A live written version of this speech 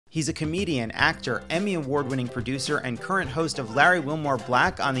He's a comedian, actor, Emmy Award-winning producer, and current host of Larry Wilmore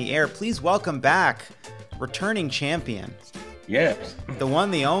Black on the Air. Please welcome back, returning champion. Yes. The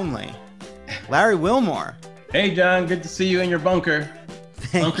one, the only, Larry Wilmore. Hey, John. Good to see you in your bunker.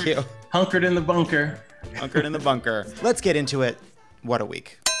 Thank you. Hunkered in the bunker. Hunkered in the bunker. Let's get into it. What a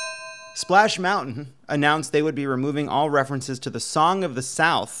week. Splash Mountain announced they would be removing all references to the Song of the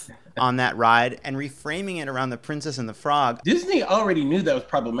South on that ride and reframing it around the Princess and the Frog. Disney already knew that was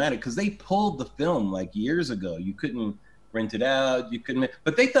problematic because they pulled the film like years ago. You couldn't rent it out. You couldn't,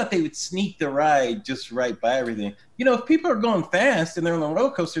 but they thought they would sneak the ride just right by everything. You know, if people are going fast and they're on the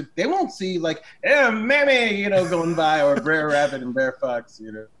roller coaster, they won't see like, Mammy, going by, or Brer Rabbit and Bear Fox,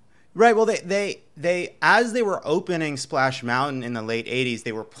 Right. Well, they as they were opening Splash Mountain in the late 80s,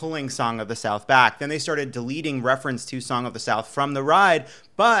 they were pulling Song of the South back. Then they started deleting reference to Song of the South from the ride.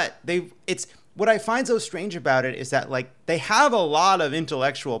 But what I find so strange about it is that like they have a lot of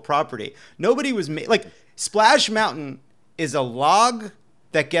intellectual property. Nobody was like Splash Mountain is a log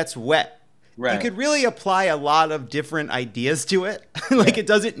that gets wet. Right. You could really apply a lot of different ideas to it. Like it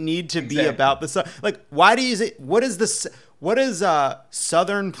doesn't need to be about the sun. Like why do you say what does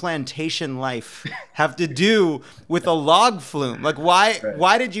Southern plantation life have to do with a log flume? Like,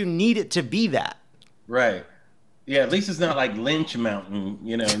 why did you need it to be that? Right. Yeah, at least it's not like Lynch Mountain,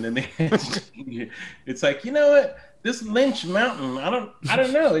 and then it's like, you know what? This Lynch Mountain, I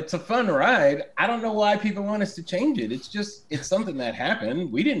don't know. It's a fun ride. I don't know why people want us to change it. It's something that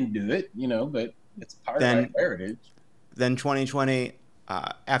happened. We didn't do it, but it's part of our heritage. Then 2020.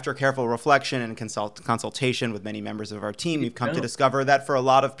 After careful reflection and consultation with many members of our team, we've come to discover that for a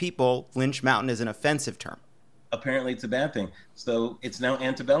lot of people, Lynch Mountain is an offensive term. Apparently, it's a bad thing. So it's now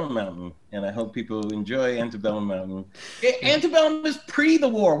Antebellum Mountain, and I hope people enjoy Antebellum Mountain. Antebellum is pre the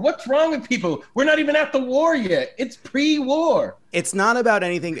war. What's wrong with people? We're not even at the war yet. It's pre-war. It's not about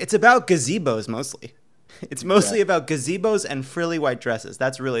anything. It's about gazebos mostly. It's mostly about gazebos and frilly white dresses.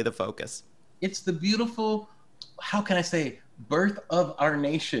 That's really the focus. It's the beautiful, how can I say, birth of our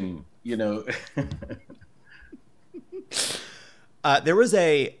nation, There was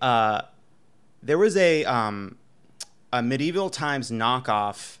a medieval times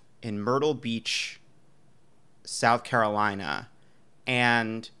knockoff in Myrtle Beach, South Carolina,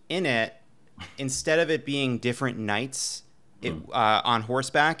 and in it, instead of it being different knights on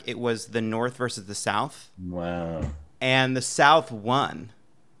horseback, it was the North versus the South. Wow! And the South won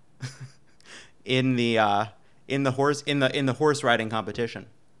in the horse riding competition.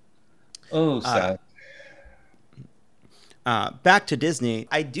 Oh, sad. Back to Disney.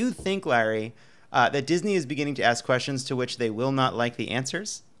 I do think, Larry, that Disney is beginning to ask questions to which they will not like the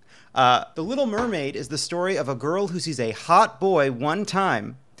answers. The Little Mermaid is the story of a girl who sees a hot boy one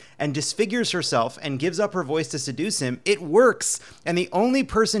time and disfigures herself and gives up her voice to seduce him. It works. And the only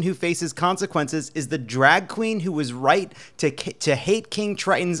person who faces consequences is the drag queen who was right to hate King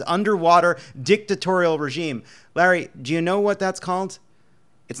Triton's underwater dictatorial regime. Larry, do you know what that's called?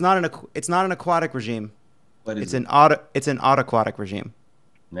 It's not an aquatic regime. What is it? It's an autoquatic regime.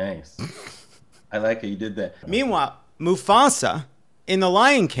 Nice. I like how you did that. Meanwhile, Mufasa in The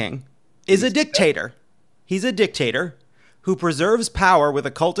Lion King is a dictator. He's a dictator who preserves power with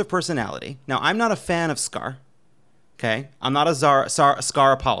a cult of personality. Now, I'm not a fan of Scar. Okay? I'm not a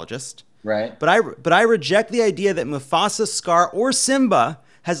Scar apologist. Right. But I reject the idea that Mufasa, Scar, or Simba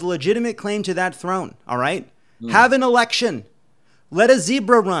has a legitimate claim to that throne. All right? Have an election. Let a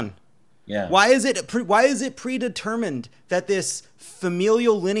zebra run. Yeah. Why is it predetermined that this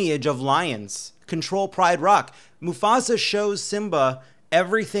familial lineage of lions control Pride Rock? Mufasa shows Simba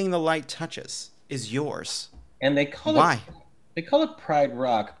everything the light touches is yours. And they call it Pride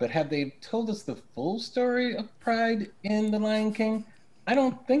Rock, but have they told us the full story of Pride in The Lion King? I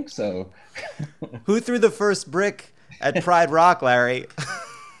don't think so. Who threw the first brick at Pride Rock, Larry?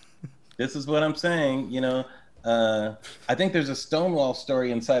 This is what I'm saying. I think there's a Stonewall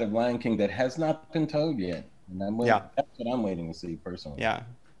story inside of Lion King that has not been told yet. And that's what I'm waiting to see personally. Yeah.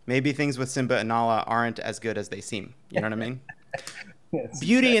 Maybe things with Simba and Nala aren't as good as they seem. You know what I mean? Yes,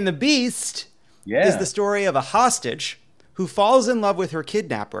 Beauty and the Beast is the story of a hostage who falls in love with her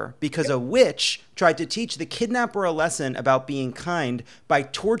kidnapper because a witch tried to teach the kidnapper a lesson about being kind by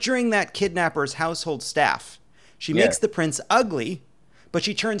torturing that kidnapper's household staff. She makes the prince ugly, but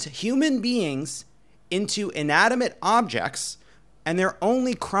she turns human beings into inanimate objects, and their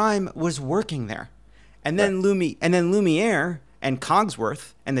only crime was working there. And then Lumiere and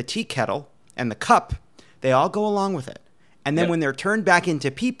Cogsworth and the tea kettle and the cup, they all go along with it. And then when they're turned back into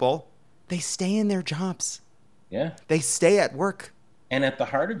people, they stay in their jobs. Yeah. They stay at work. And at the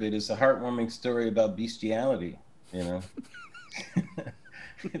heart of it is a heartwarming story about bestiality,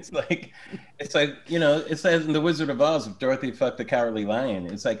 It's like, you know, it says in The Wizard of Oz, if Dorothy fucked the Cowardly Lion.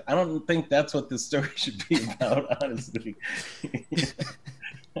 It's like, I don't think that's what this story should be about, honestly.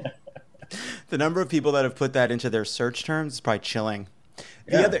 The number of people that have put that into their search terms is probably chilling.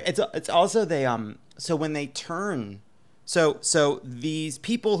 Yeah. It's also so when they turn, so these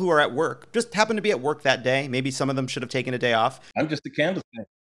people who are at work just happen to be at work that day. Maybe some of them should have taken a day off. I'm just a candlestick.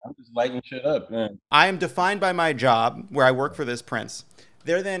 I'm just lighting shit up, man. I am defined by my job where I work for this prince.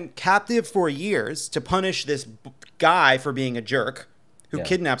 They're then captive for years to punish this guy for being a jerk who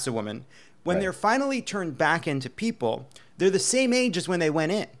kidnaps a woman. When they're finally turned back into people, they're the same age as when they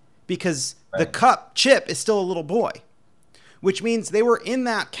went in, because the Chip is still a little boy, which means they were in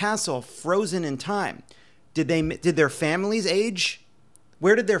that castle frozen in time. Did their families age?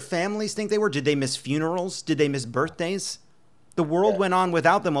 Where did their families think they were? Did they miss funerals? Did they miss birthdays? The world went on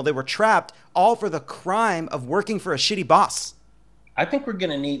without them while they were trapped, all for the crime of working for a shitty boss. I think we're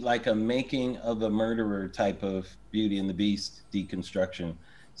going to need like a making of a murderer type of Beauty and the Beast deconstruction.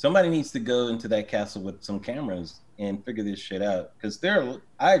 Somebody needs to go into that castle with some cameras and figure this shit out. Because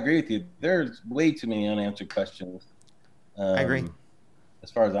I agree with you, there's way too many unanswered questions. I agree. As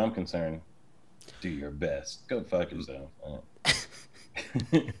far as I'm concerned, do your best. Go fuck yourself.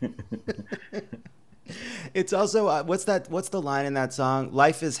 It's also what's the line in that song?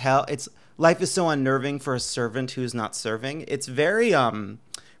 Life is hell. Life is so unnerving for a servant who's not serving. It's very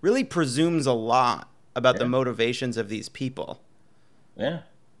really presumes a lot about the motivations of these people. Yeah.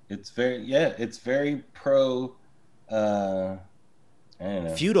 It's very pro I don't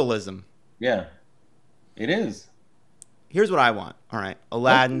know. Feudalism. Yeah. It is. Here's what I want. All right.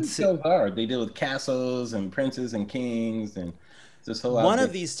 Aladdin. So hard. They deal with castles and princes and kings and this whole one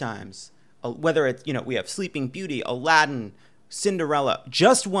of these times, whether it's, we have Sleeping Beauty, Aladdin, Cinderella,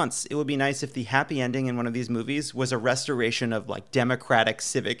 just once it would be nice if the happy ending in one of these movies was a restoration of like democratic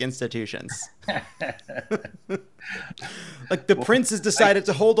civic institutions. Like the prince has decided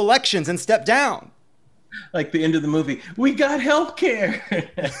to hold elections and step down. Like the end of the movie, we got health care.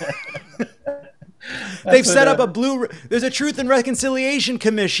 They've set up there's a Truth and Reconciliation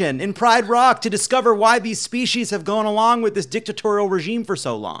Commission in Pride Rock to discover why these species have gone along with this dictatorial regime for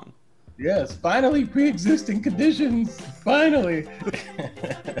so long. Yes, finally pre-existing conditions. Finally.